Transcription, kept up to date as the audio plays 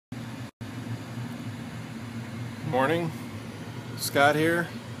Morning, Scott here.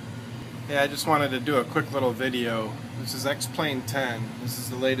 Yeah, I just wanted to do a quick little video. This is X-plane 10. This is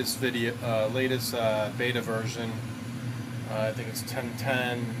the latest beta version. I think it's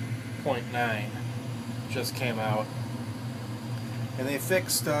 10.10.9. Just came out, and they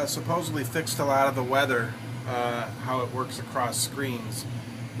supposedly fixed a lot of the weather, how it works across screens.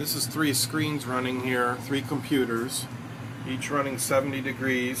 This is 3 screens running here, 3 computers, each running 70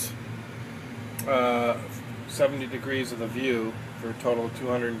 degrees. 70 degrees of the view for a total of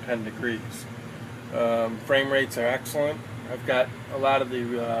 210 degrees. Frame rates are excellent. I've got a lot of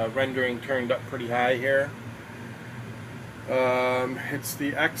the rendering turned up pretty high here. It's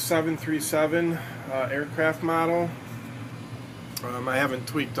the X737 aircraft model. I haven't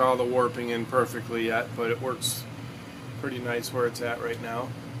tweaked all the warping in perfectly yet, but it works pretty nice where it's at right now.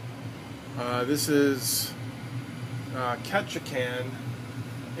 This is Ketchikan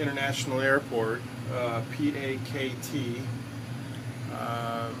International Airport, PAKT,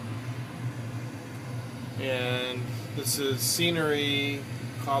 and this is scenery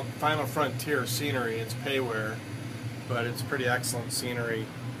called Final Frontier Scenery. It's payware, but it's pretty excellent scenery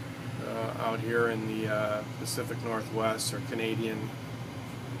out here in the Pacific Northwest, or Canadian,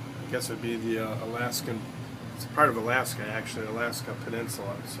 I guess it would be the Alaskan, it's part of Alaska actually, Alaska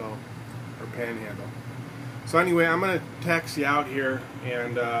Peninsula, so, or Panhandle. So anyway, I'm going to taxi out here,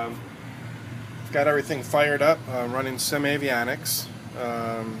 and got everything fired up. I'm running Sim-Avionics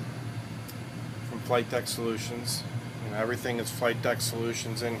from Flight Deck Solutions. You know, everything is Flight Deck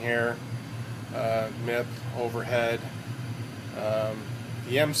Solutions in here. MIP, overhead. The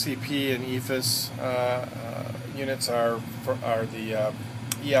MCP and EFIS units are the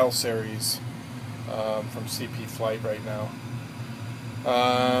EL series from CP Flight right now.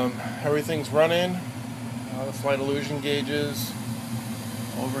 Everything's running. The flight illusion gauges,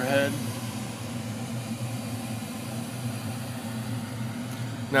 overhead.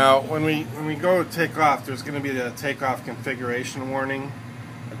 Now, when we go to take off, there's going to be the takeoff configuration warning.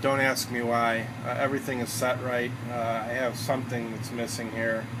 Don't ask me why. Everything is set right. I have something that's missing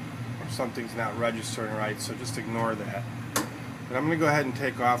here, or something's not registering right, so just ignore that. But I'm going to go ahead and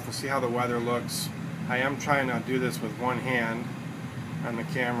take off. We'll see how the weather looks. I am trying to do this with one hand on the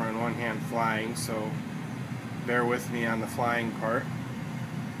camera and one hand flying, so bear with me on the flying part.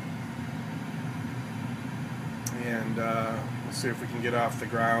 And we'll see if we can get off the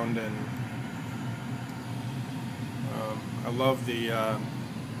ground. And I love the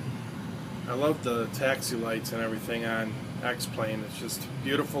taxi lights and everything on X-plane. It's just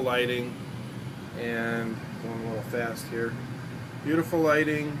beautiful lighting, and going a little fast here. Beautiful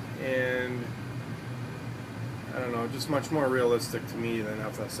lighting, and I don't know, just much more realistic to me than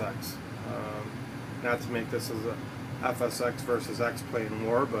FSX. Not to make this as a FSX versus X-plane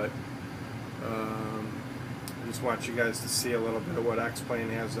war, but I just want you guys to see a little bit of what X-plane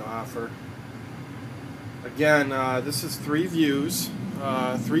has to offer. Again, this is 3 views,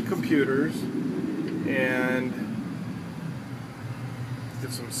 3 computers, and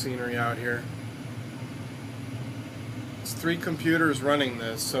get some scenery out here. It's 3 computers running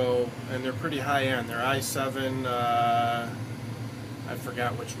this, so, and they're pretty high end. They're i7. I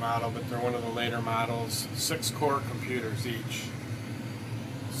forgot which model, but they're one of the later models. 6 core computers each.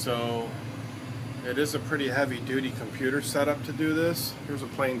 So it is a pretty heavy duty computer setup to do this. Here's a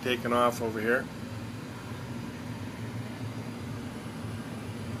plane taking off over here.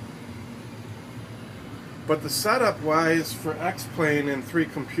 But the setup wise for X-plane and 3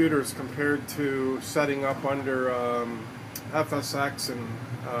 computers compared to setting up under FSX and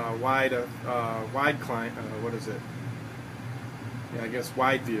wide client, what is it? Yeah, I guess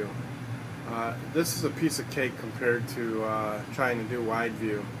wide view. This is a piece of cake compared to trying to do wide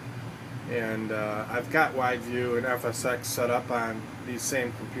view. And I've got wide view and FSX set up on these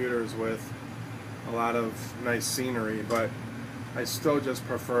same computers with a lot of nice scenery, but I still just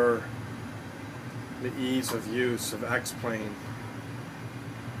prefer the ease of use of X-plane.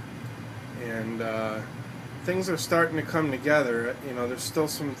 And things are starting to come together. You know, there's still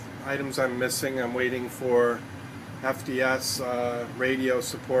some items I'm missing. I'm waiting for FDS radio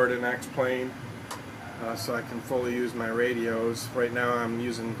support in X-plane, so I can fully use my radios. Right now I'm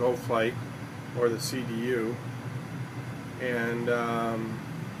using GoFlight or the CDU, and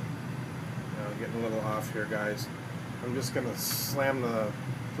getting a little off here, guys. I'm just going to slam the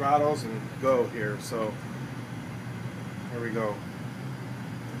throttles and go here. So here we go.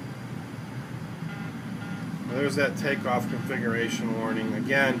 There's that takeoff configuration warning.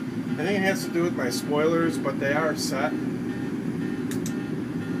 Again, I think it has to do with my spoilers, but they are set.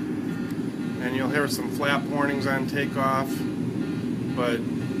 And you'll hear some flap warnings on takeoff. But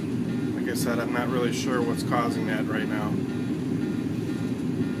like I said, I'm not really sure what's causing that right now.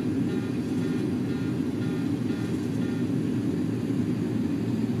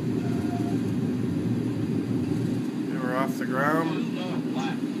 We're off the ground.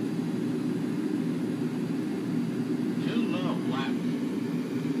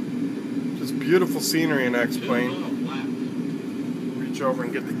 Just beautiful scenery in X-plane. Reach over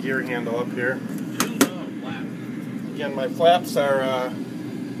and get the gear handle up here. Again, my flaps are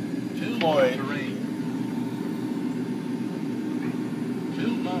deployed.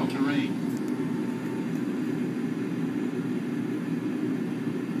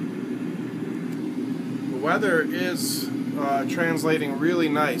 The weather is translating really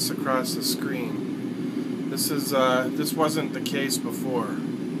nice across the screen. This wasn't the case before.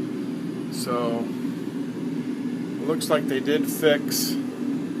 So it looks like they did fix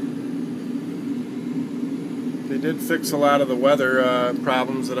a lot of the weather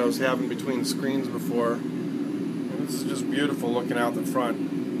problems that I was having between screens before. And this is just beautiful looking out the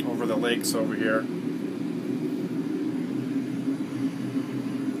front over the lakes over here.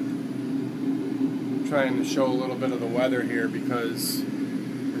 I'm trying to show a little bit of the weather here because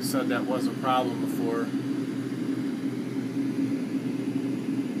they said that was a problem before.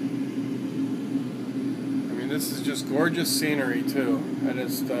 This is just gorgeous scenery too.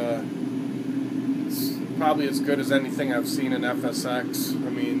 It's probably as good as anything I've seen in FSX. I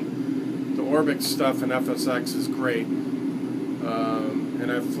mean, the Orbix stuff in FSX is great,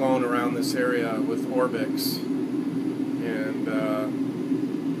 and I've flown around this area with Orbix, and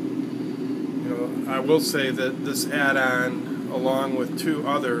I will say that this add-on, along with two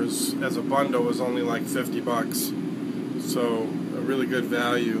others as a bundle, was only like $50, so a really good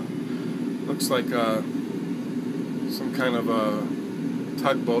value. Looks like some kind of a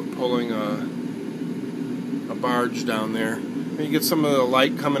tugboat pulling a barge down there. You get some of the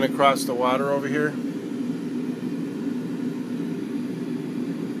light coming across the water over here.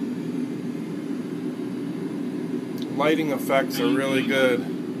 Lighting effects are really good.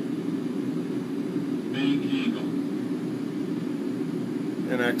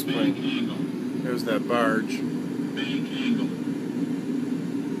 In X-plane. There's that barge.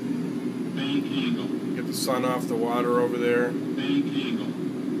 Get the sun off the water over there.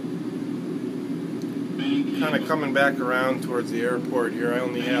 Kind of coming back around towards the airport here. I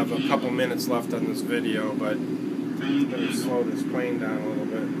only have a couple minutes left on this video, but I'm going to slow this plane down a little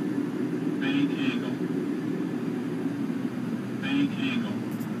bit.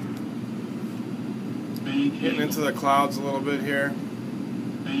 Getting into the clouds a little bit here.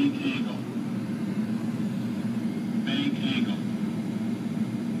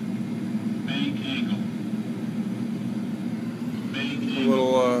 A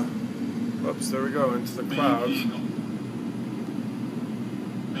little, oops, there we go, into the clouds.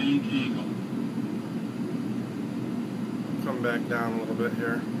 Come back down a little bit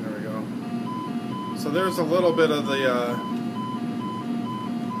here. There we go. So there's a little bit of the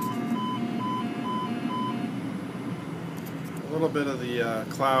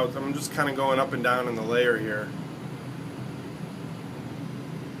clouds. I'm just kind of going up and down in the layer here.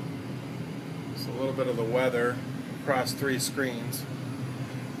 It's a little bit of the weather across 3 screens.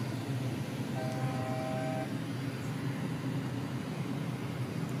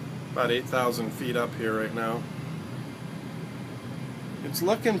 About 8,000 feet up here right now. It's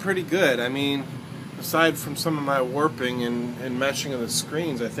looking pretty good. I mean, aside from some of my warping and meshing of the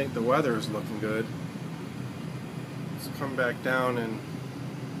screens, I think the weather is looking good. Let's come back down, and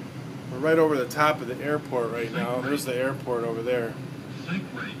we're right over the top of the airport right now. There's the airport over there. Sync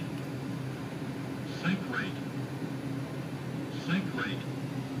rate. Sync rate. Sync rate.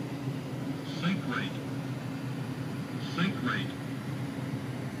 Sync rate. Sync rate.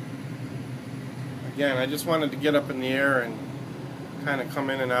 Again, I just wanted to get up in the air and kind of come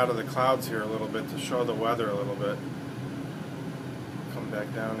in and out of the clouds here a little bit to show the weather a little bit. Come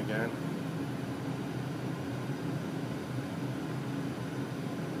back down again.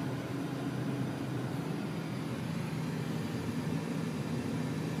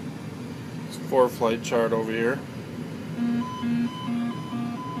 It's 4-flight chart over here.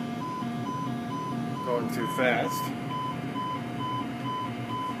 Going too fast.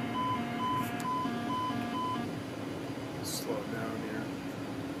 Slow it down here.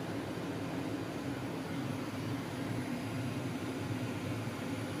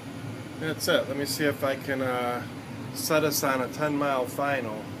 That's it. Let me see if I can set us on a 10-mile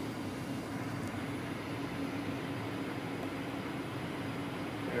final.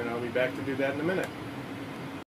 And I'll be back to do that in a minute.